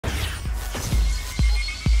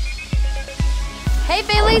Hey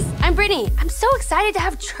families, I'm Brittany. I'm so excited to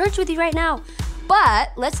have church with you right now.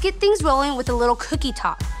 But let's get things rolling with a little cookie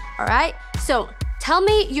talk, all right? So tell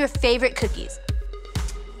me your favorite cookies.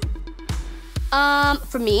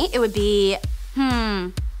 For me, it would be,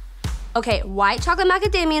 okay, white chocolate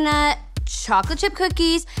macadamia nut, chocolate chip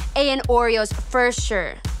cookies, and Oreos for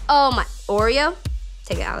sure. Oh my, Oreo,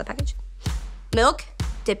 take it out of the package. Milk,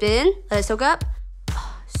 dip it in, let it soak up.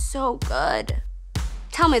 Oh, so good.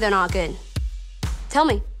 Tell me they're not good. Tell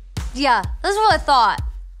me. Yeah, that's what I thought.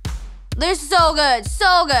 They're so good,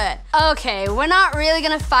 so good. Okay, we're not really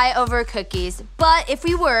gonna fight over cookies, but if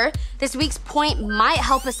we were, this week's point might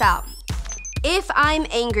help us out. If I'm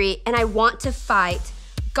angry and I want to fight,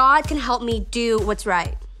 God can help me do what's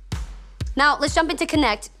right. Now, let's jump into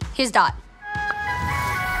Connect. Here's Dot.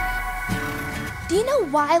 Do you know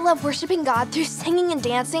why I love worshiping God through singing and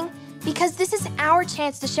dancing? Because this is our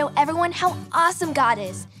chance to show everyone how awesome God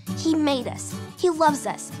is. He made us. He loves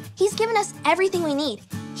us. He's given us everything we need.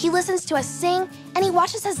 He listens to us sing, and he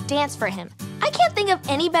watches us dance for him. I can't think of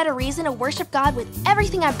any better reason to worship God with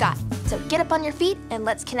everything I've got. So get up on your feet and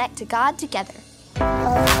let's connect to God together.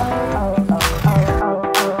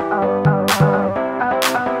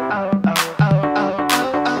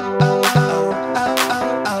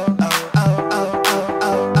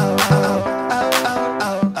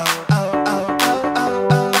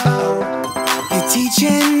 You're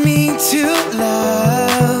teaching me to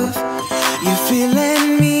love. You're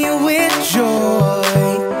filling me with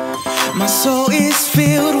joy. My soul is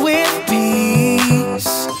filled with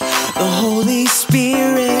peace. The Holy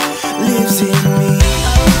Spirit lives in me.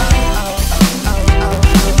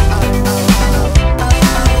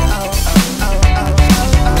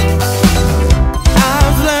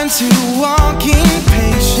 I've learned to walk in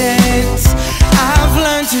patience. I've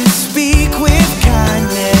learned to speak with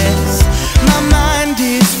kindness. My mind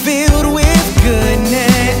is filled with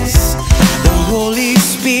goodness. The Holy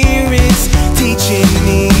Spirit's teaching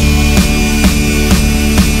me.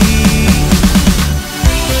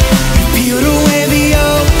 You peeled away the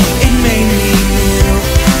old and made me new.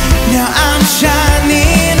 Now I'm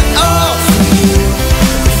shining all for you.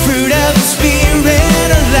 The fruit of the Spirit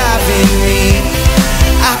alive in me.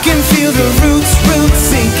 I can feel the roots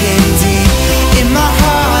sinking deep in my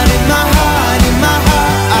heart, in my heart, in my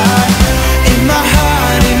heart, in my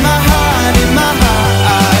heart, in my heart, in my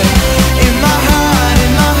heart, in my heart,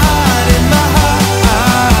 in my heart, in my heart.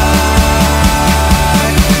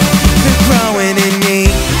 They're growing in me.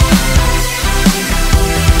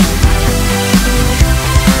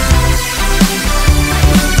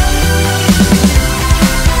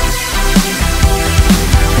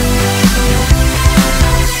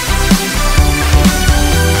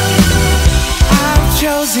 I've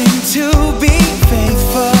chosen to be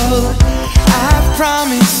faithful. I've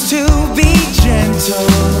promised to be gentle.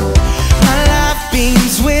 My life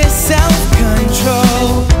beams with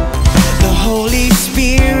self-control. The Holy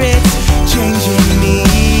Spirit's changing me.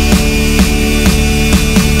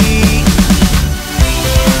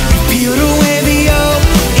 You peeled away the old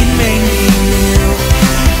and made me new.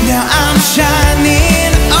 Now I'm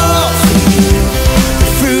shining all for you. The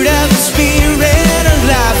fruit of the Spirit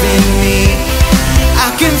alive in me. I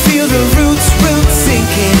can feel the roots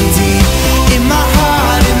sinking deep in my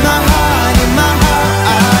heart, in my heart, in my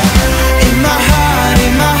heart, in my heart,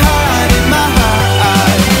 in my heart, in my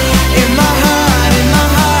heart, in my heart, in my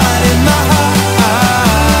heart, in my heart.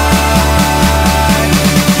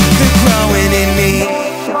 They're growing in me.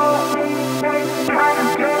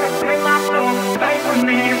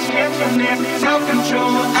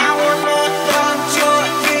 Self-control. I want more love, joy,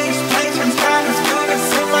 peace, patience, kindness, goodness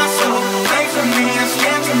in my soul. Faithfulness,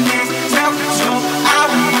 gentleness, self-control. I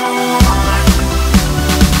want more.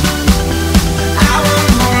 I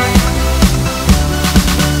want more.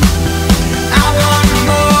 I want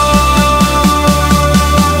more.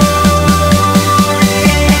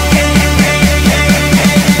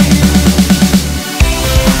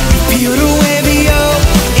 Peeled away the old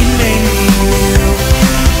and made me new.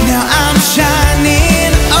 Now I'm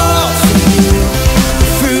shining all for you. The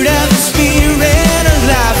fruit of the Spirit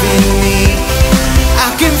alive in me. I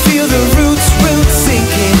can feel the roots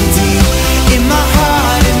sinking deep in my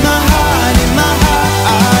heart, in my heart, in my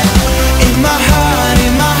heart, in my heart,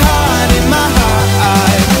 in my heart, in my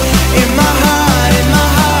heart, in my heart, in my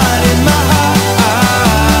heart, in my heart.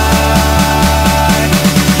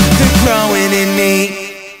 They're growing in me.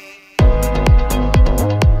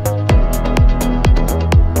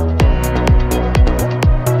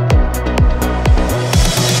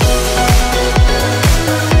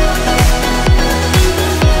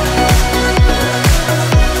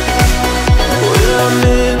 When I'm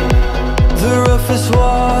in the roughest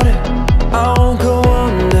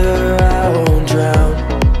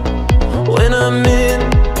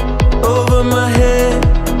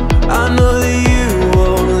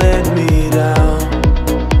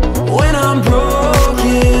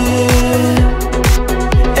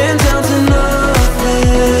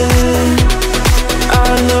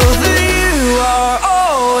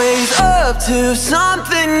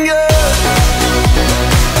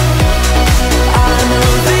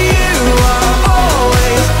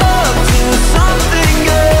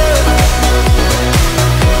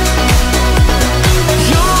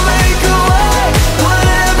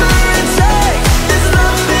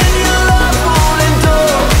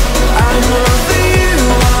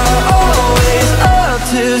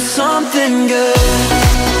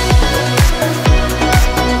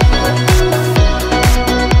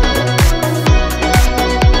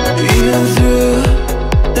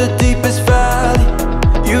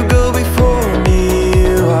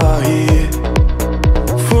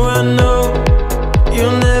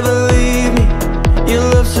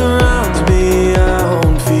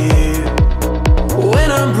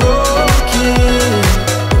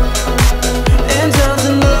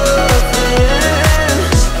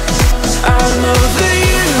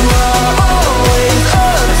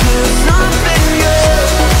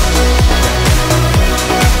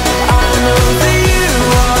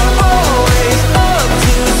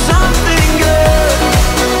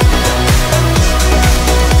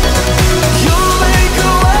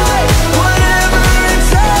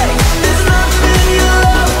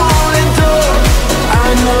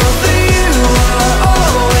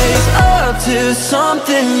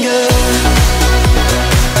something good.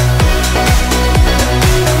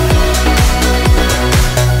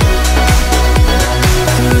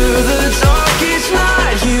 Through the darkest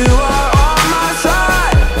night, you are on my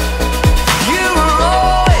side. You were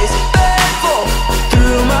always faithful.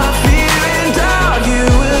 Through my fear and doubt, you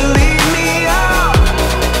will lead me out.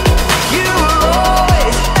 You were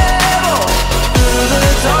always able. Through the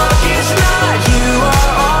darkest night, you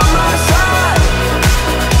are on my side.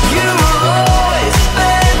 You were always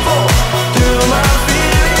faithful. Through my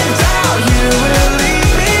fear and doubt, you will lead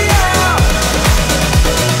me out.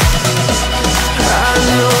 I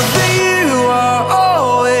know that you are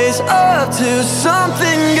always up to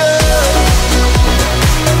something good.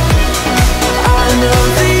 I know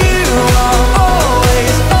that you are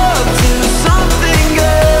always up to something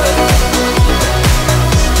good.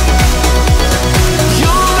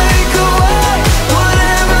 You'll make a way,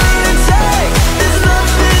 whatever it takes. There's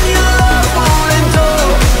nothing your love won't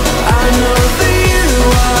endure. I know that you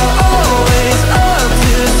are always up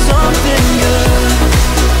to something good.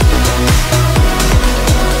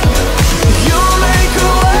 You'll make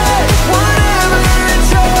a way, whatever it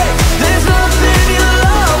takes. There's nothing your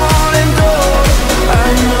love won't endure. I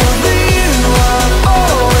know that you are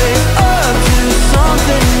always up to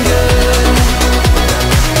something good.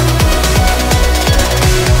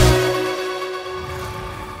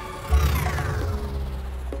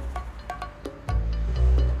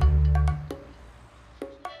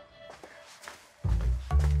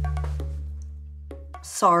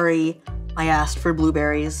 Sorry, I asked for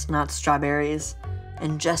blueberries, not strawberries.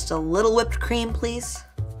 And just a little whipped cream, please.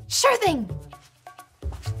 Sure thing.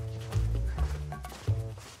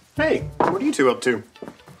 Hey, what are you two up to?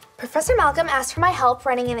 Professor Malcolm asked for my help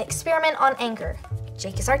running an experiment on anger.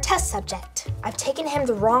 Jake is our test subject. I've taken him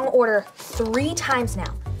the wrong order 3 times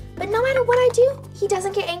now. But no matter what I do, he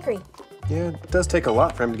doesn't get angry. Yeah, it does take a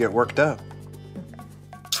lot for him to get worked up.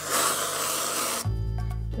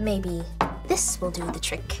 Maybe this will do the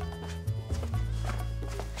trick.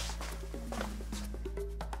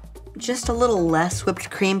 Just a little less whipped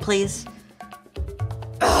cream, please.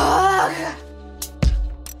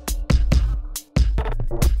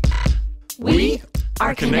 We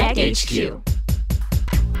are Connect HQ.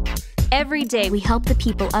 Every day we help the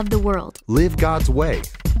people of the world. Live God's way.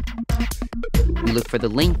 We look for the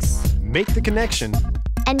links. Make the connection.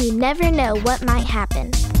 And you never know what might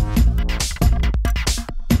happen.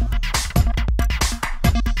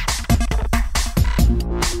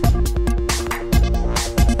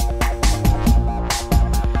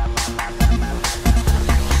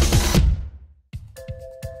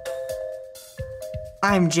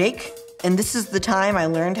 I'm Jake, and this is the time I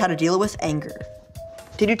learned how to deal with anger.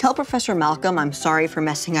 Did you tell Professor Malcolm I'm sorry for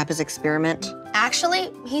messing up his experiment?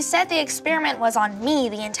 Actually, he said the experiment was on me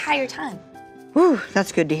the entire time. Whew,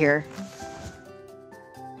 that's good to hear.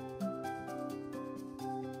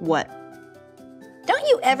 What? Don't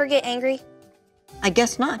you ever get angry? I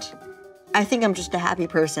guess not. I think I'm just a happy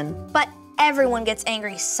person. But everyone gets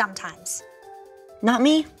angry sometimes. Not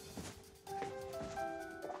me.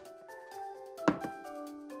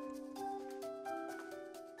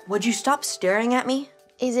 Would you stop staring at me?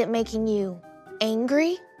 Is it making you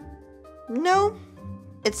angry? No,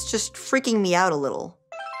 it's just freaking me out a little.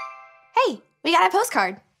 Hey, we got a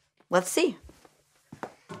postcard. Let's see.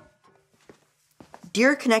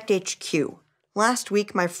 Dear Connect HQ, last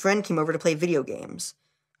week my friend came over to play video games.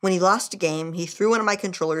 When he lost a game, he threw one of my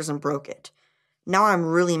controllers and broke it. Now I'm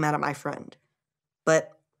really mad at my friend.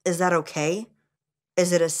 But is that okay?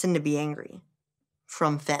 Is it a sin to be angry?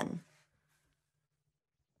 From Finn.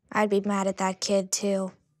 I'd be mad at that kid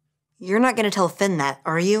too. You're not gonna tell Finn that,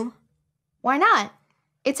 are you? Why not?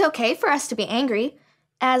 It's okay for us to be angry,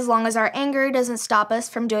 as long as our anger doesn't stop us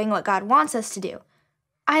from doing what God wants us to do.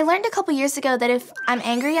 I learned a couple years ago that if I'm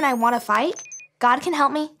angry and I want to fight, God can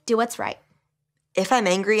help me do what's right. If I'm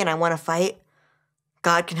angry and I want to fight,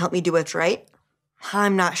 God can help me do what's right?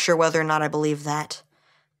 I'm not sure whether or not I believe that.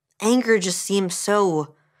 Anger just seems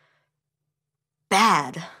so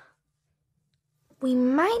bad. We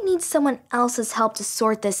might need someone else's help to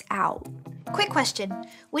sort this out. Quick question.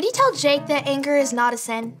 Would you tell Jake that anger is not a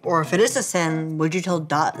sin? Or if it is a sin, would you tell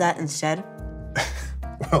Dot that instead?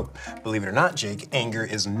 Well, believe it or not, Jake, anger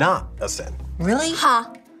is not a sin. Really?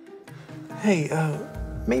 Huh. Hey,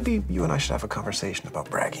 maybe you and I should have a conversation about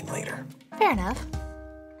bragging later. Fair enough.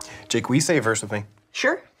 Jake, will you say a verse with me?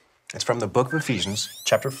 Sure. It's from the book of Ephesians,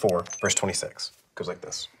 chapter 4, verse 26. It goes like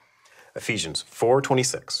this. Ephesians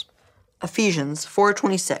 4:26. Ephesians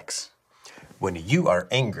 4:26. When you are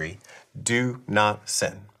angry, do not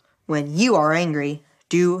sin. When you are angry,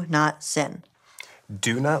 do not sin.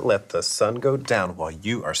 Do not let the sun go down while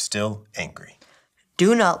you are still angry.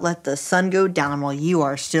 Do not let the sun go down while you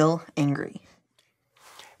are still angry.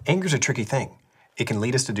 Anger's a tricky thing. It can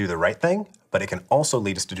lead us to do the right thing, but it can also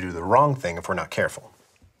lead us to do the wrong thing if we're not careful.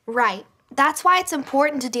 Right. That's why it's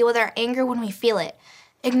important to deal with our anger when we feel it.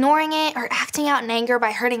 Ignoring it or acting out in anger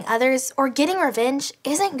by hurting others or getting revenge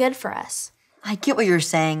isn't good for us. I get what you're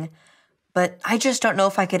saying, but I just don't know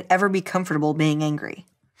if I could ever be comfortable being angry.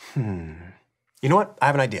 You know what? I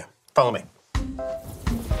have an idea. Follow me.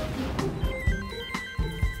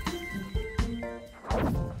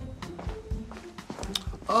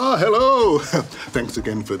 Hello. Thanks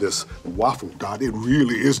again for this waffle, Dot. It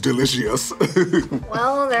really is delicious.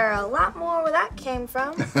 Well, there are a lot more where that came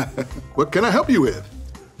from. What can I help you with?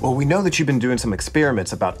 Well, we know that you've been doing some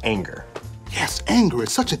experiments about anger. Yes, anger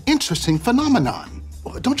is such an interesting phenomenon.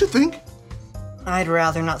 Don't you think? I'd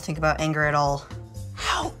rather not think about anger at all.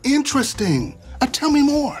 How interesting. Tell me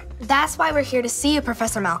more. That's why we're here to see you,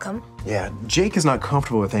 Professor Malcolm. Yeah, Jake is not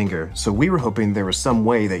comfortable with anger, so we were hoping there was some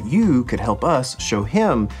way that you could help us show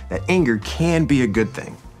him that anger can be a good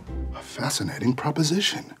thing. A fascinating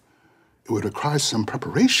proposition. It would require some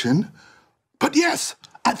preparation, but yes,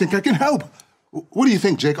 I think I can help. What do you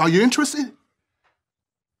think, Jake? Are you interested?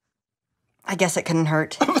 I guess it couldn't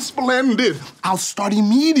hurt. Splendid. I'll start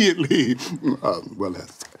immediately. Well,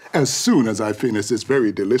 as soon as I finish this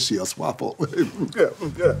very delicious waffle.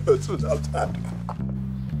 That's what I'll do.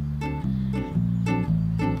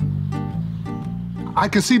 I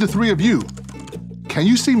can see the three of you. Can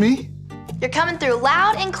you see me? You're coming through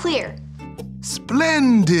loud and clear.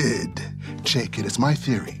 Splendid. Jake, it is my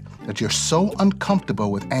theory that you're so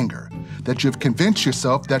uncomfortable with anger that you've convinced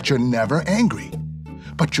yourself that you're never angry.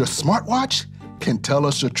 But your smartwatch can tell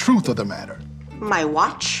us the truth of the matter. My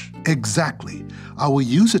watch? Exactly. I will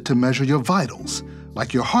use it to measure your vitals,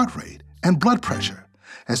 like your heart rate and blood pressure,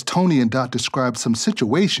 as Tony and Dot described some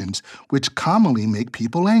situations which commonly make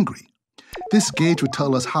people angry. This gauge would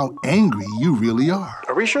tell us how angry you really are.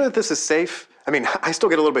 Are we sure that this is safe? I mean, I still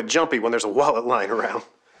get a little bit jumpy when there's a wallet lying around.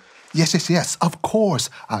 Yes, of course.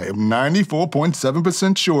 I am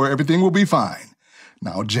 94.7% sure everything will be fine.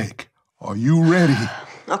 Now, Jake, are you ready?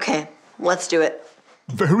 Okay, let's do it.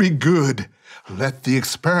 Very good. Let the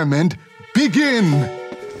experiment begin.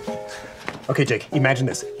 Okay, Jake, imagine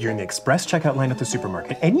this. You're in the express checkout line at the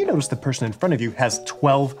supermarket, and you notice the person in front of you has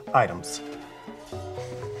 12 items.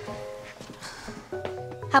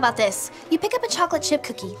 How about this? You pick up a chocolate chip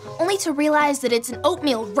cookie, only to realize that it's an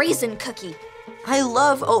oatmeal raisin cookie. I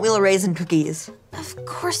love oatmeal raisin cookies. Of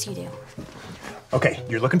course you do. Okay,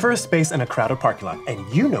 you're looking for a space in a crowded parking lot, and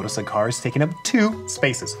you notice a car is taking up 2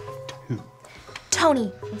 spaces. 2.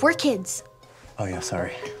 Tony, we're kids. Oh yeah,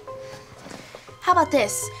 sorry. How about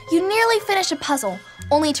this? You nearly finish a puzzle,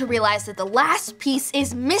 only to realize that the last piece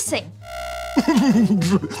is missing.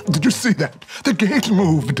 Did you see that? The gate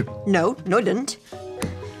moved. No, it didn't.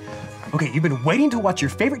 Okay, you've been waiting to watch your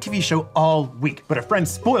favorite TV show all week, but a friend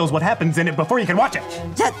spoils what happens in it before you can watch it.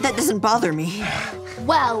 That doesn't bother me.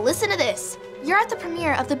 Well, listen to this. You're at the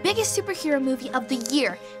premiere of the biggest superhero movie of the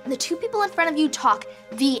year, and the 2 people in front of you talk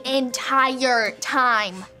the entire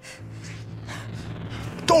time.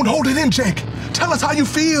 Don't hold it in, Jake. Tell us how you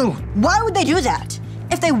feel. Why would they do that?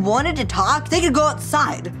 If they wanted to talk, they could go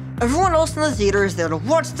outside. Everyone else in the theater is there to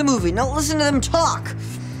watch the movie, not listen to them talk.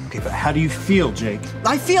 Okay, but how do you feel, Jake?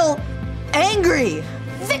 I feel angry.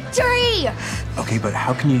 Victory! Okay, but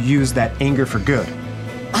how can you use that anger for good?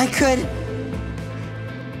 I could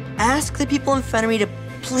ask the people in front of me to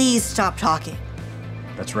please stop talking.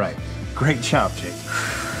 That's right. Great job, Jake.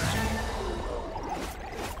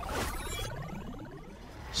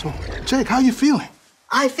 So, Jake, how you feeling?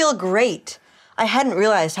 I feel great. I hadn't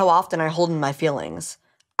realized how often I hold in my feelings.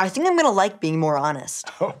 I think I'm gonna like being more honest.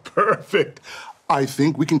 Oh, perfect. I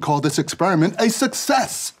think we can call this experiment a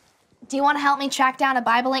success. Do you want to help me track down a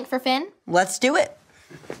Bible link for Finn? Let's do it.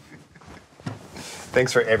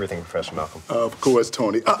 Thanks for everything, Professor Malcolm. Of course,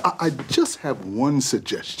 Tony. I just have one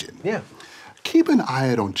suggestion. Yeah. Keep an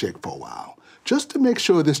eye out on Jake for a while, just to make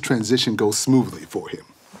sure this transition goes smoothly for him.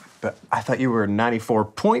 But I thought you were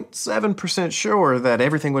 94.7% sure that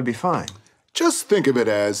everything would be fine. Just think of it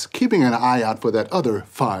as keeping an eye out for that other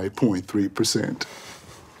 5.3%.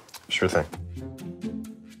 Sure thing.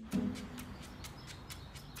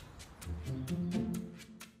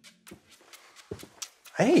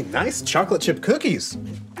 Hey, nice chocolate chip cookies.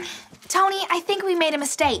 Tony, I think we made a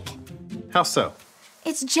mistake. How so?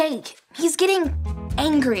 It's Jake. He's getting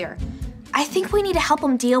angrier. I think we need to help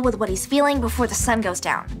him deal with what he's feeling before the sun goes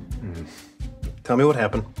down. Tell me what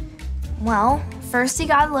happened. Well, first he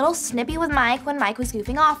got a little snippy with Mike when Mike was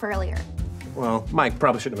goofing off earlier. Well, Mike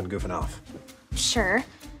probably shouldn't have been goofing off. Sure.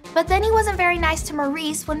 But then he wasn't very nice to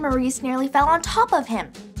Maurice when Maurice nearly fell on top of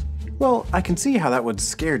him. Well, I can see how that would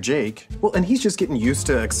scare Jake. Well, and he's just getting used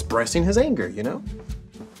to expressing his anger, you know?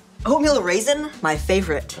 Oatmeal raisin, my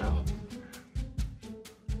favorite.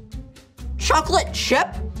 Chocolate chip?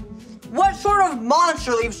 What sort of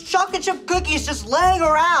monster leaves chocolate chip cookies just laying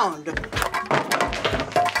around?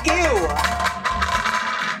 Ew!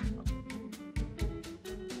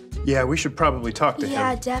 Yeah, we should probably talk to him.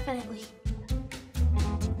 Yeah, definitely.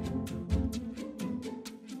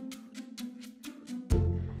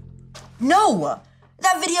 No!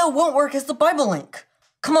 That video won't work as the Bible link.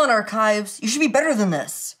 Come on, Archives. You should be better than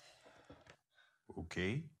this.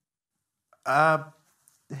 Okay.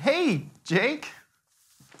 Hey, Jake.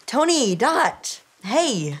 Tony, Dot.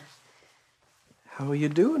 Hey. How are you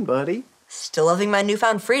doing, buddy? Still loving my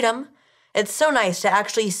newfound freedom. It's so nice to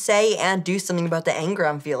actually say and do something about the anger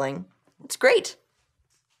I'm feeling. It's great.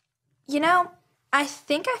 You know, I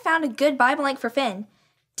think I found a good Bible link for Finn.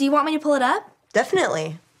 Do you want me to pull it up?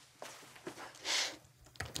 Definitely.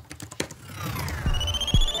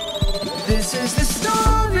 This is the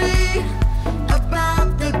story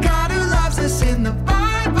about the God who loves us in the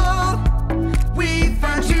Bible. We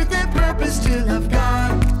find truth and purpose to love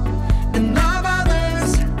God and love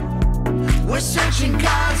others. We're searching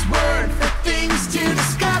God's word for things to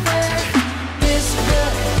discover. This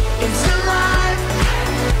book is alive,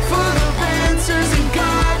 full of answers and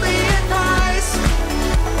godly advice.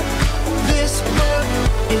 This book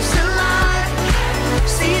is alive.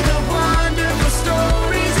 See the wonderful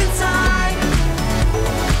stories inside.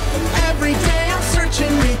 Every day I'm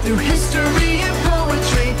searching, read through history and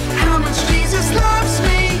poetry. How much Jesus loves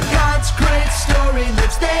me. God's great story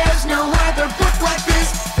lives. There's no other book like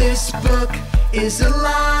this. This book is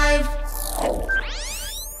alive.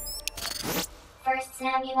 1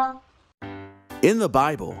 Samuel. In the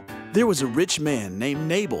Bible, there was a rich man named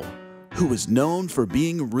Nabal who was known for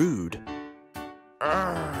being rude.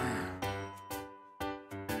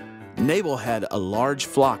 Nabal had a large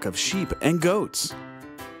flock of sheep and goats,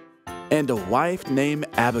 and a wife named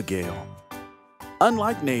Abigail.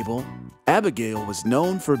 Unlike Nabal, Abigail was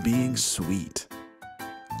known for being sweet.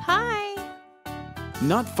 Hi.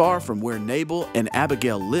 Not far from where Nabal and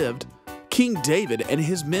Abigail lived, King David and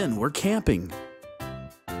his men were camping.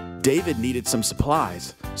 David needed some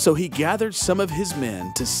supplies, so he gathered some of his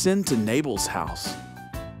men to send to Nabal's house.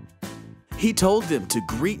 He told them to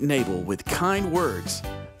greet Nabal with kind words,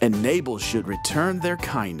 and Nabal should return their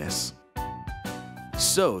kindness.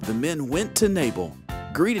 So the men went to Nabal,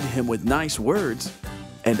 greeted him with nice words,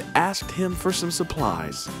 and asked him for some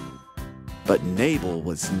supplies. But Nabal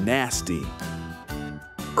was nasty.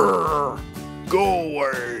 Go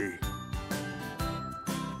away!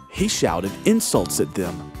 He shouted insults at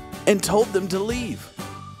them and told them to leave.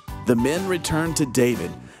 The men returned to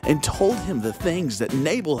David and told him the things that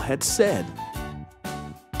Nabal had said.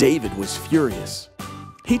 David was furious.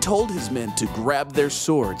 He told his men to grab their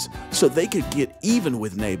swords so they could get even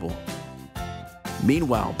with Nabal.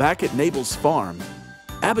 Meanwhile, back at Nabal's farm,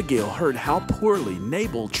 Abigail heard how poorly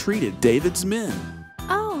Nabal treated David's men.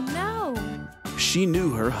 Oh, no. She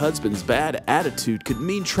knew her husband's bad attitude could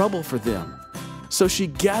mean trouble for them, so she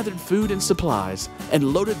gathered food and supplies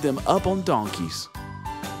and loaded them up on donkeys.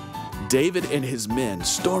 David and his men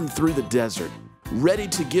stormed through the desert, ready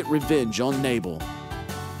to get revenge on Nabal.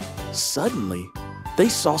 Suddenly, they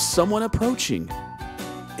saw someone approaching.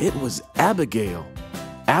 It was Abigail.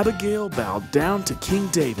 Abigail bowed down to King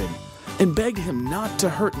David and begged him not to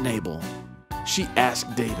hurt Nabal. She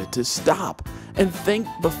asked David to stop and think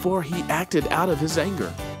before he acted out of his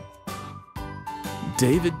anger.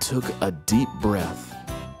 David took a deep breath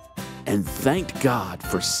and thanked God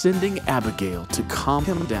for sending Abigail to calm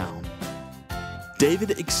him down.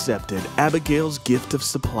 David accepted Abigail's gift of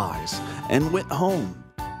supplies and went home,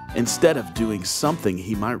 instead of doing something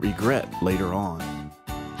he might regret later on.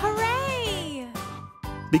 Hooray!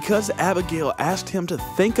 Because Abigail asked him to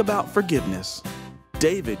think about forgiveness,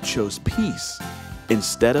 David chose peace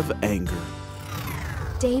instead of anger.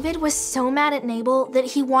 David was so mad at Nabal that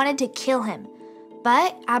he wanted to kill him.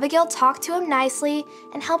 But Abigail talked to him nicely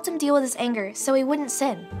and helped him deal with his anger so he wouldn't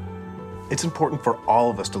sin. It's important for all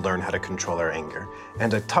of us to learn how to control our anger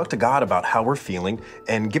and to talk to God about how we're feeling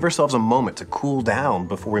and give ourselves a moment to cool down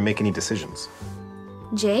before we make any decisions.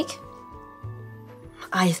 Jake?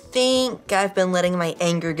 I think I've been letting my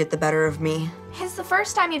anger get the better of me. It's the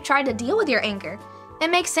first time you've tried to deal with your anger. It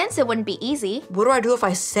makes sense it wouldn't be easy. What do I do if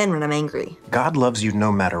I sin when I'm angry? God loves you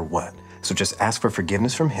no matter what, so just ask for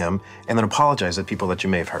forgiveness from Him and then apologize to people that you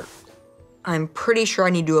may have hurt. I'm pretty sure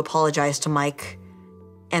I need to apologize to Mike.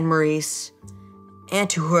 and Maurice, and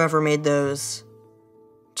to whoever made those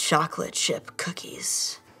chocolate chip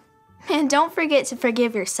cookies. And don't forget to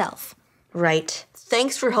forgive yourself. Right.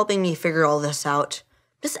 Thanks for helping me figure all this out.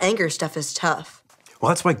 This anger stuff is tough. Well,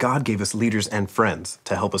 that's why God gave us leaders and friends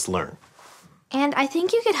to help us learn. And I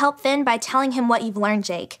think you could help Finn by telling him what you've learned,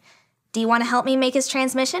 Jake. Do you want to help me make his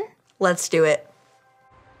transmission? Let's do it.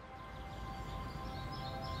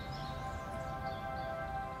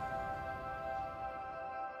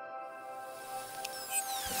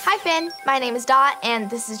 Hi, Finn. My name is Dot, and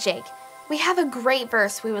this is Jake. We have a great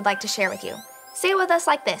verse we would like to share with you. Say it with us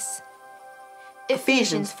like this.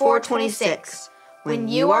 Ephesians 4:26. When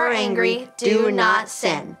you are angry, do not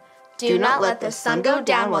sin. Do not let the sun go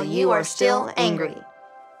down while you are still angry.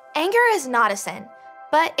 Anger is not a sin,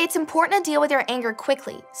 but it's important to deal with your anger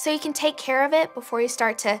quickly so you can take care of it before you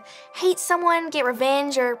start to hate someone, get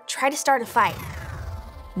revenge, or try to start a fight.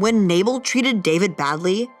 When Nabal treated David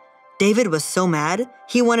badly, David was so mad,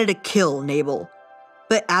 he wanted to kill Nabal.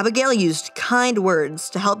 But Abigail used kind words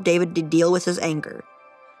to help David to deal with his anger.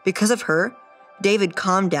 Because of her, David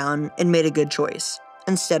calmed down and made a good choice,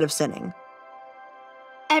 instead of sinning.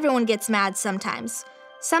 Everyone gets mad sometimes.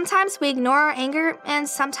 Sometimes we ignore our anger, and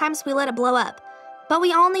sometimes we let it blow up. But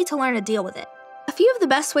we all need to learn to deal with it. A few of the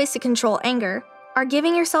best ways to control anger are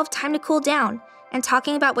giving yourself time to cool down and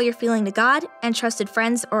talking about what you're feeling to God and trusted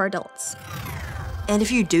friends or adults. And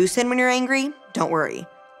if you do sin when you're angry, don't worry.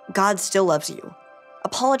 God still loves you.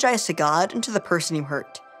 Apologize to God and to the person you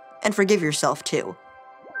hurt. And forgive yourself too.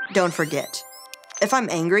 Don't forget, if I'm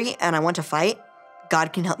angry and I want to fight,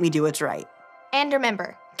 God can help me do what's right. And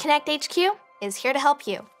remember, Connect HQ is here to help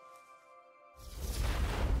you.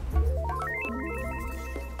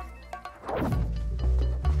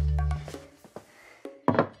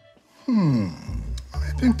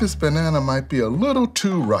 I think this banana might be a little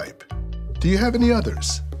too ripe. Do you have any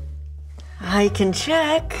others? I can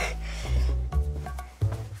check.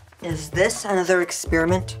 Is this another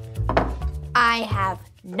experiment? I have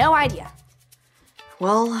no idea.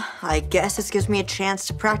 Well, I guess this gives me a chance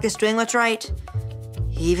to practice doing what's right,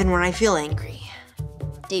 even when I feel angry.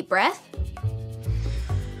 Deep breath.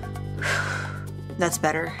 That's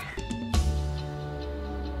better.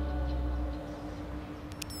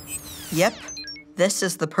 Yep, this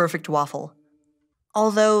is the perfect waffle.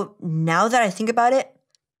 Although, now that I think about it,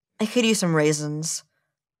 I could use some raisins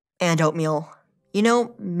and oatmeal. You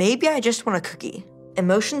know, maybe I just want a cookie.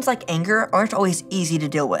 Emotions like anger aren't always easy to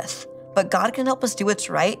deal with, but God can help us do what's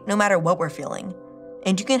right no matter what we're feeling.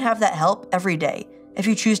 And you can have that help every day if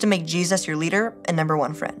you choose to make Jesus your leader and number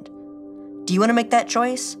one friend. Do you want to make that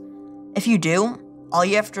choice? If you do, all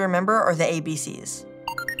you have to remember are the ABCs.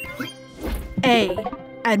 A.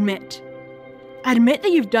 Admit. Admit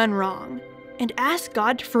that you've done wrong and ask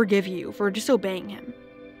God to forgive you for disobeying Him.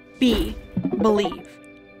 B. Believe.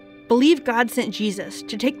 Believe God sent Jesus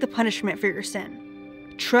to take the punishment for your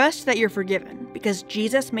sin. Trust that you're forgiven because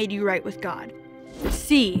Jesus made you right with God.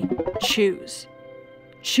 C. Choose.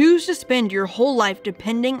 Choose to spend your whole life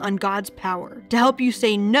depending on God's power to help you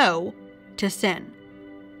say no to sin.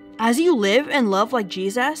 As you live and love like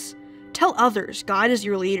Jesus, tell others God is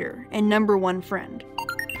your leader and number one friend.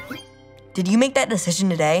 Did you make that decision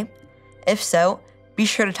today? If so, be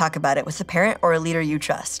sure to talk about it with a parent or a leader you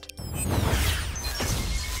trust.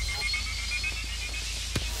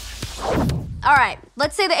 All right,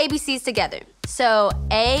 let's say the ABCs together. So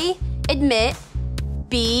A, admit,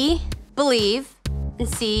 B, believe, and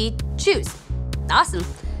C, choose. Awesome.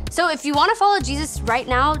 So if you want to follow Jesus right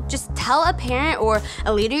now, just tell a parent or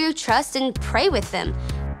a leader you trust and pray with them.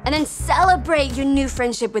 And then celebrate your new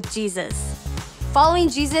friendship with Jesus. Following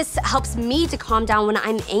Jesus helps me to calm down when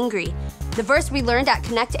I'm angry. The verse we learned at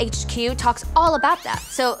Connect HQ talks all about that.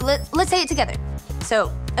 So let's say it together.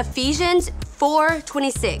 So Ephesians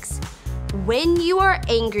 4:26. When you are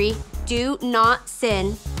angry, do not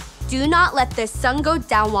sin. Do not let the sun go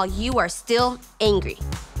down while you are still angry.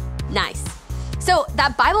 Nice. So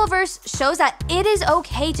that Bible verse shows that it is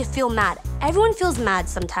okay to feel mad. Everyone feels mad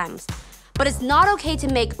sometimes, but it's not okay to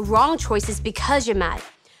make wrong choices because you're mad.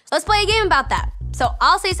 Let's play a game about that. So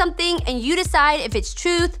I'll say something and you decide if it's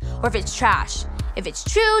truth or if it's trash. If it's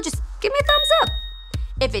true, just give me a thumbs up.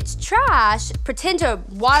 If it's trash, pretend to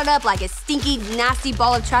wad it up like a stinky, nasty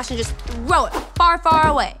ball of trash and just throw it far, far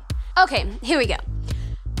away. Okay, here we go.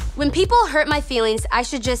 When people hurt my feelings, I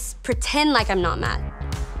should just pretend like I'm not mad.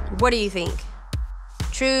 What do you think?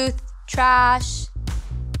 Truth, trash?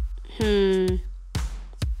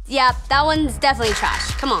 Yeah, that one's definitely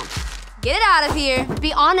trash. Come on, get it out of here.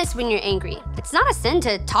 Be honest when you're angry. It's not a sin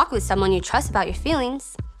to talk with someone you trust about your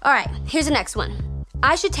feelings. All right, here's the next one.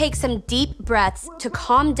 I should take some deep breaths to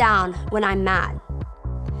calm down when I'm mad.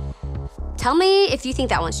 Tell me if you think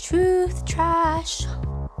that one's truth, trash.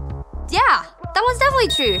 Yeah, that one's definitely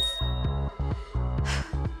truth.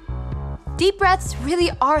 Deep breaths really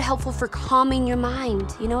are helpful for calming your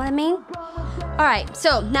mind, you know what I mean? All right,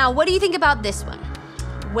 so now what do you think about this one?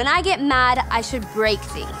 When I get mad, I should break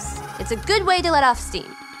things. It's a good way to let off steam.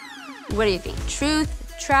 What do you think?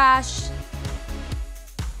 Truth, trash?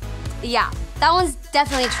 Yeah, that one's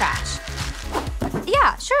definitely trash.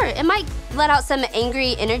 Yeah, sure, it might let out some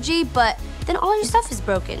angry energy, but then all your stuff is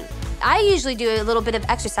broken. I usually do a little bit of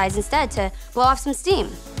exercise instead to blow off some steam.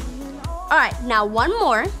 All right, now one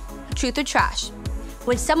more, truth or trash.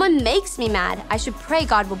 When someone makes me mad, I should pray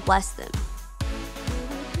God will bless them.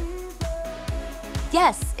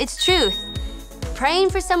 Yes, it's truth. Praying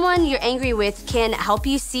for someone you're angry with can help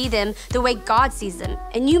you see them the way God sees them,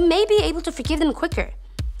 and you may be able to forgive them quicker.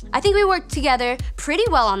 I think we work together pretty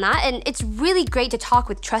well on that, and it's really great to talk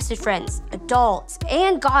with trusted friends, adults,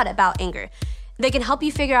 and God about anger. They can help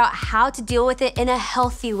you figure out how to deal with it in a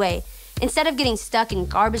healthy way, instead of getting stuck in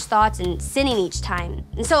garbage thoughts and sinning each time.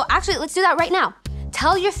 And so actually, let's do that right now.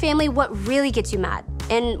 Tell your family what really gets you mad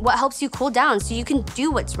and what helps you cool down so you can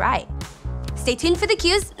do what's right. Stay tuned for the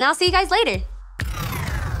cues, and I'll see you guys later.